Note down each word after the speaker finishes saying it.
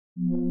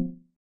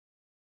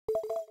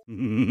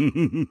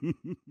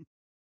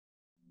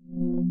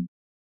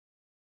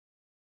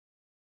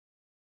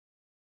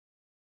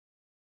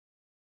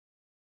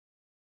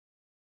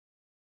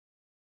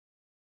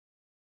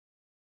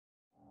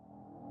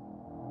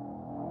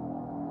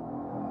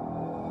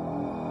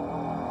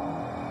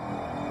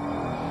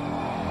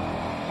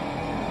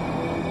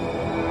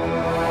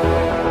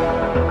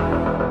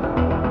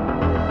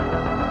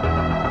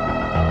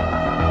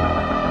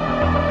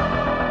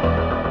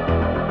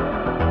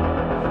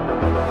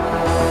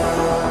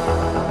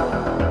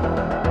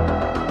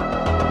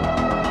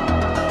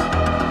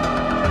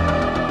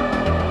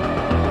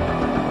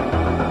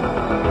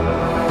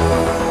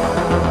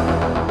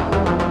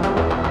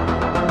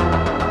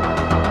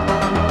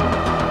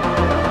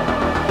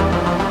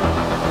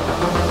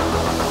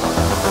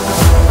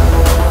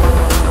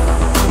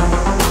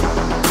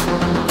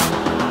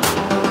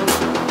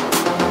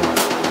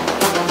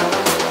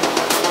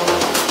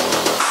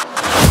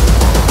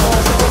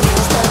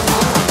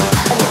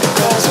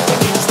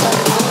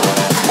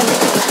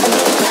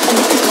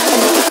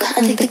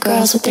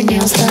Girls with their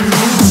nails done now.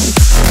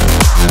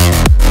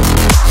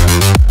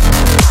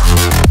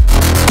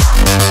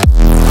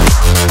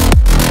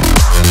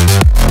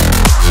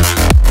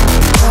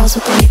 Girls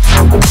with their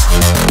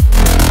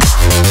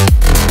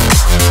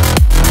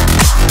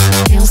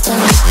nails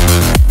done.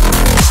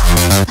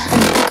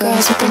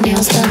 Girls with their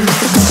nails done.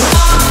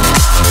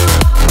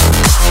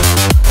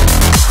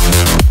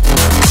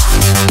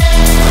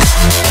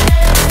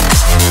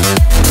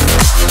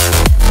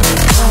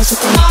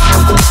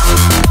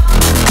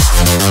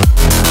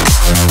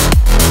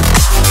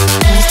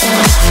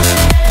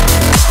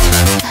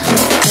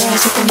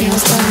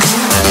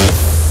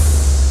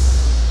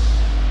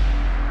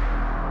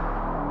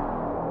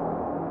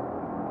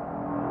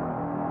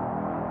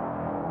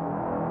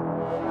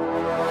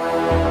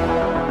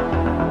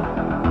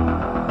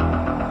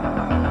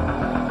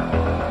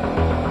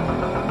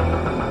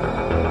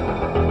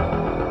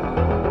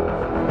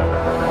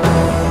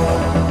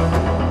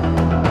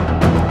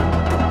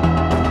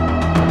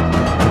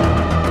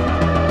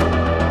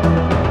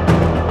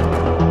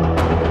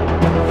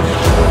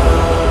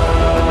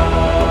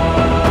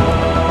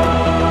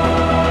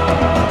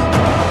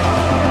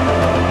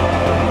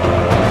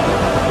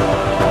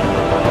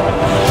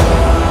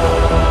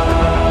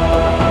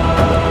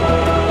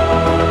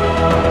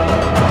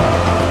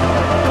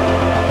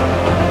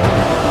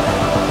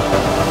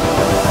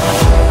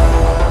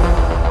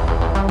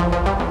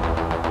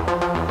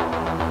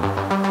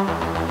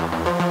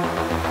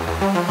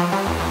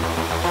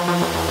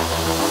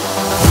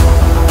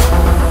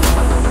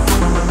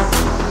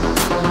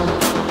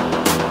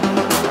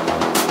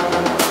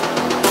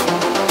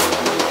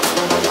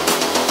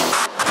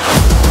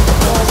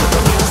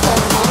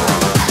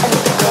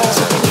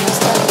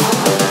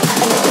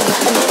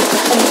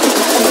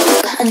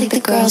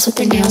 Girls with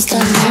their nails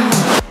done now.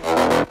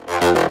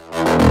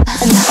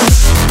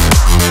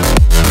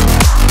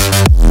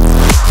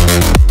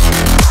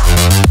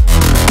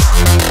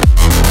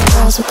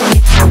 Girls with their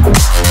nails done.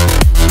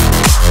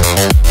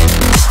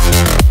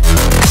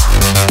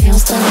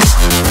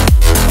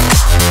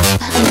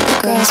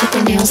 Girls with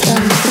their nails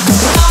done.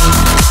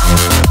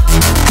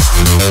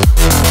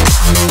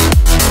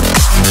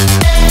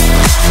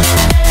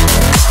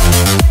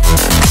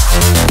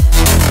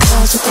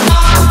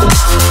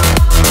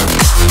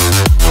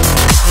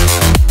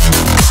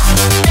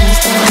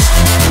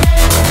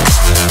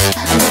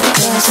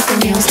 Girls with their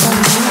nails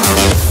done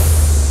now.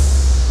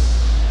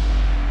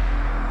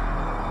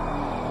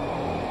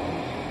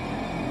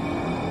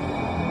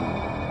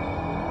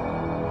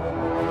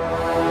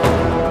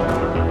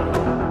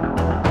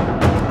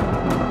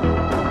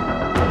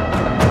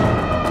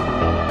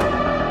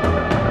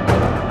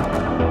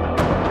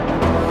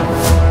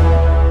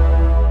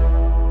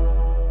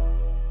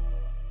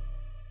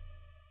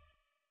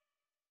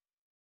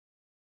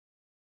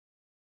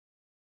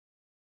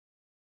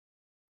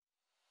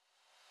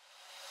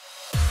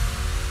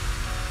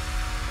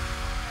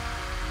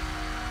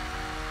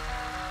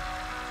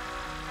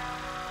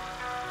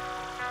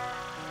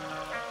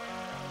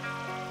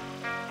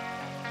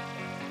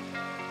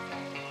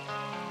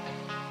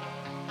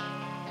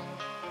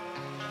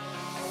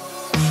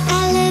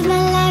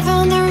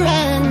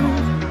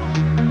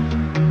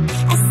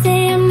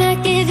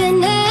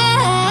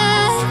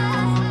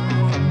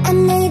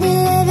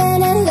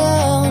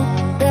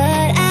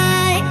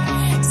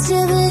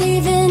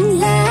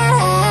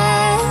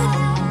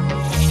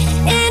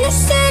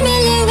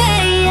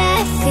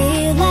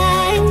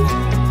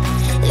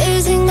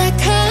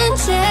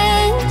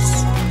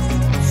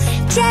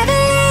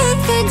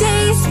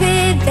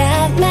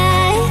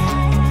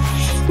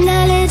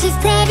 knowledge of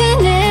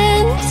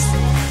provenance.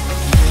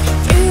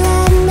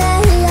 Throughout my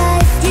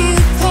life you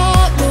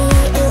called me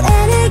a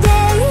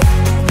renegade.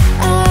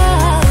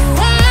 Oh,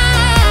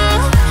 wow.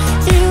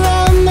 Through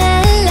all my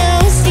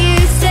lows you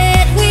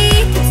said we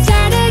could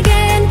start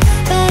again,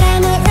 but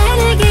I'm a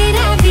renegade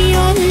of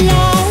your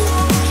love.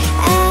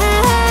 Oh,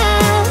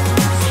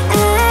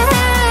 oh,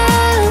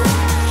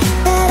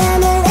 but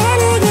I'm a renegade.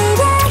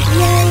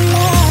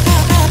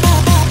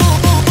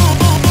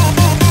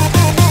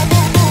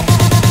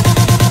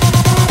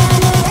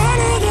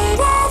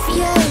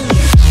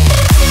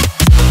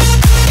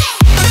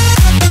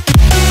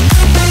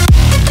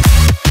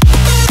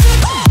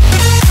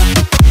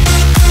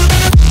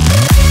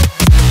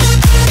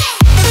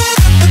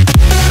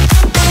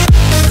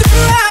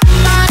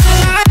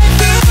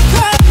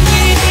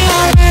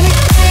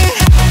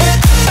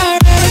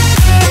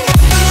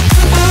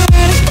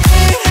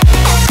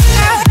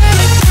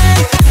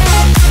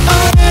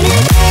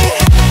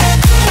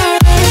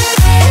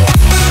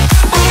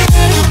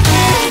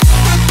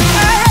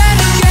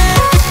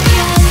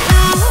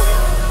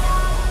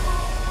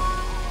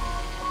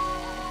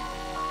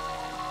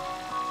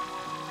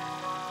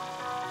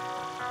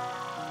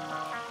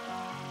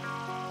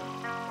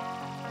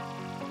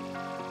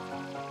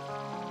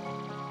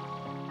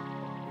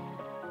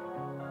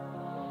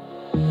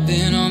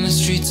 Been on the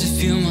streets a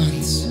few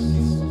months.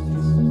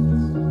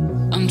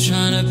 I'm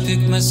trying to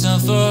pick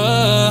myself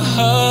up.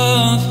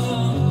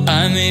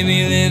 I may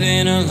be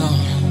living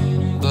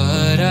alone,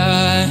 but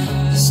I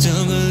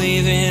still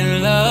believe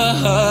in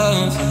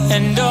love.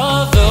 And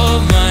although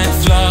my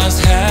flaws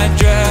had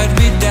dragged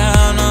me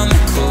down on the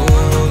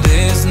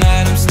coldest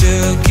night, I'm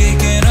still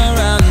kicking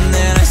around. And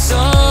then I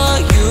saw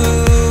you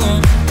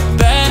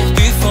back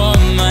before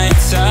my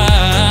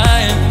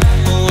time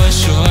was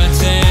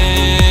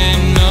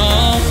shortened.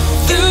 No,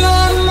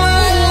 throughout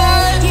my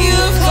life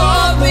you've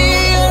called me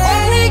a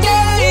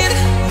renegade.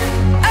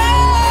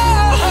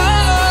 Oh,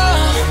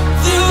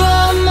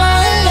 throughout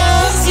my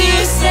loves you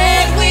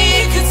said we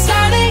could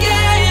start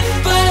again,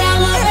 but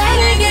I'm a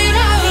renegade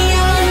of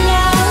your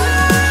love.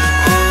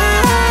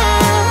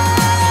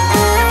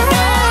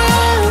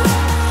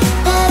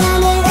 But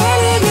I'm a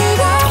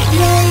renegade of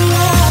your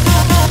love.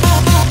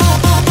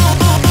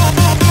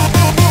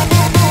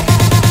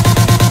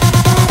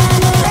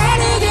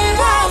 Renegade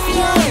of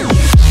your love.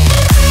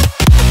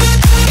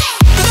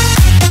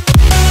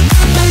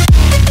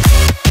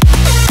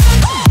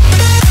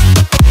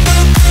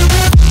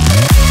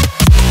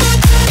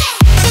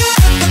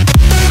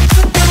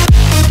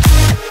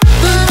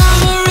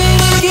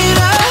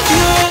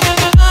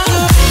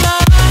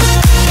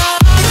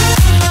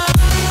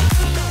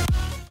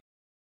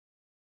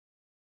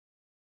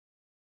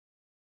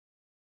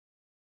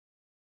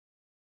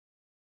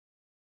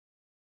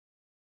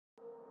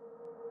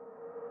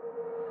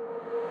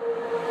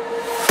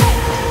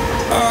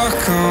 I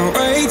can't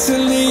wait to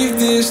leave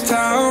this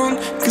town,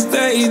 'cause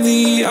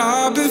lately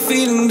I've been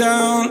feeling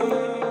down.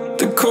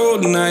 The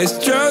cold nights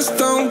just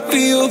don't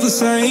feel the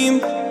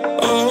same.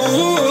 Oh,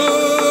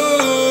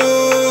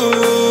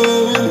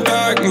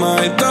 like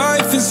my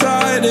life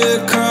inside a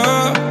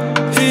car.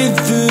 Hit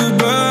the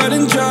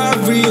button,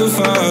 drive real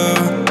far.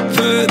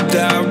 Put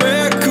that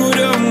record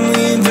on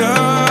me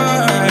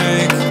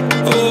like,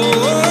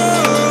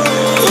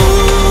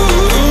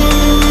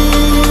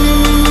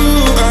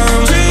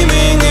 I'm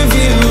dreaming of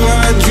you,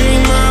 I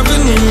dream of a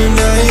new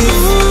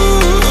life.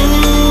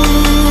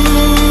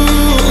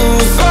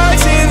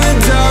 Fight in the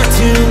dark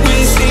till we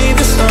see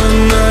the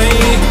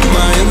sunlight.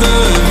 My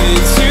love,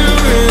 it's you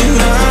and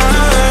I.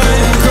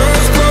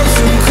 Close, close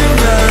and cool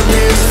like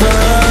this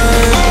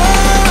fire.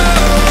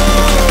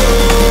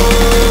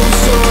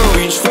 So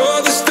reach for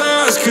the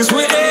stars, 'cause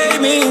we're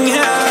aiming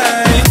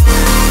high.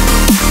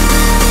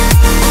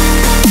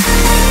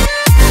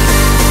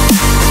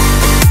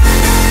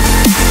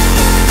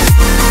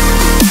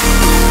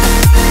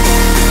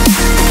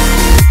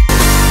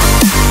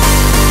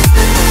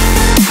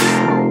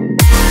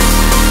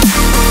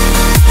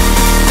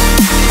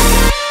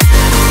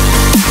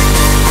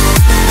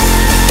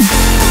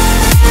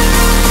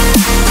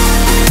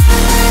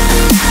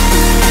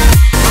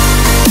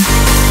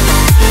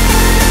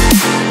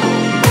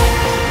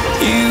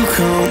 You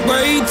can't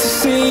wait to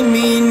see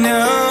me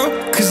now,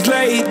 'cause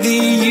lately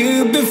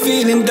you've been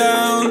feeling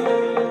down.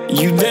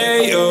 You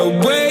lay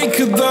awake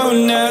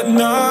alone at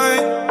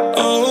night.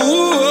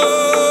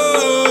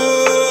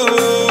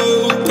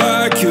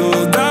 Like your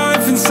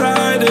life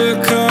inside a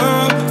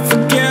car.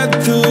 Forget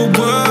the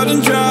world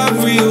and drive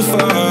real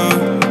far.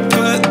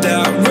 Put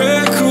that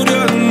record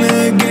on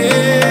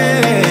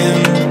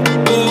again.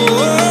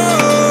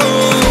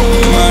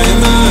 My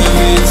love,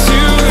 it's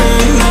you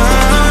and I.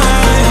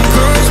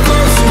 Close,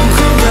 close and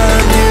cool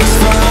like this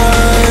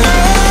fire.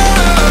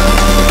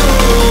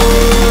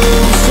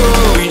 So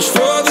reach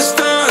for the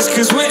stars,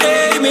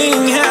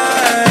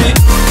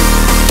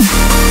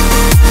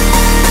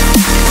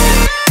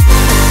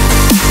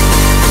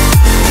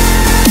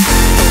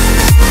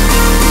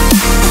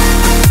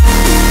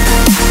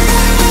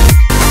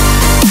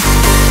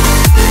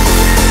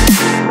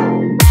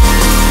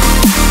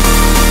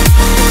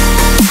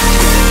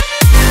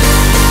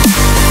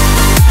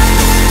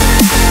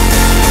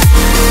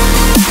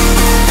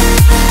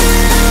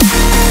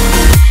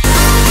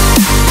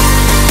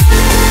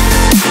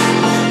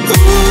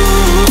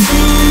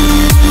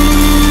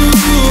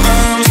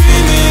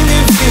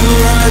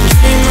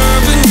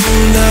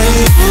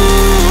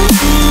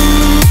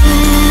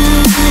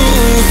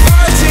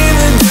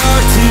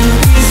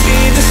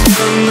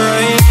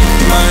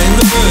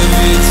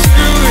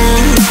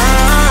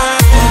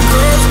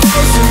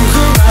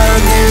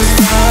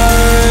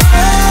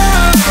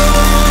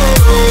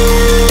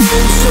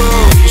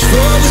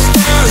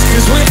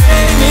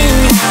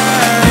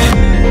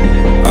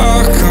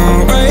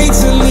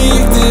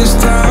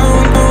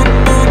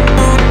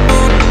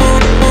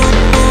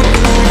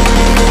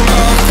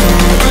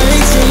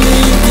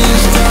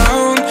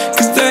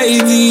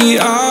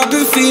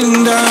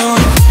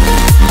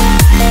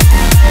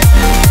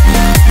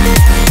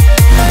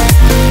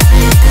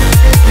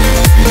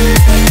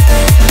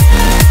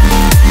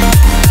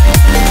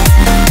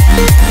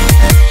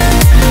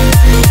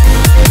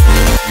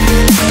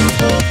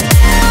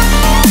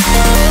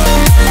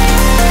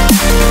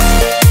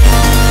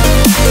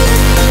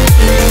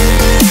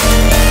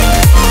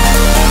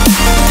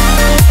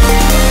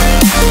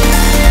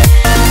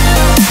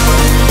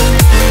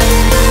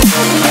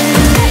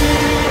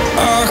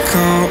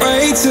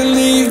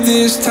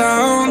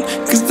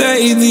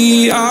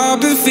 lately I've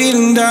been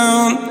feeling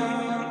down.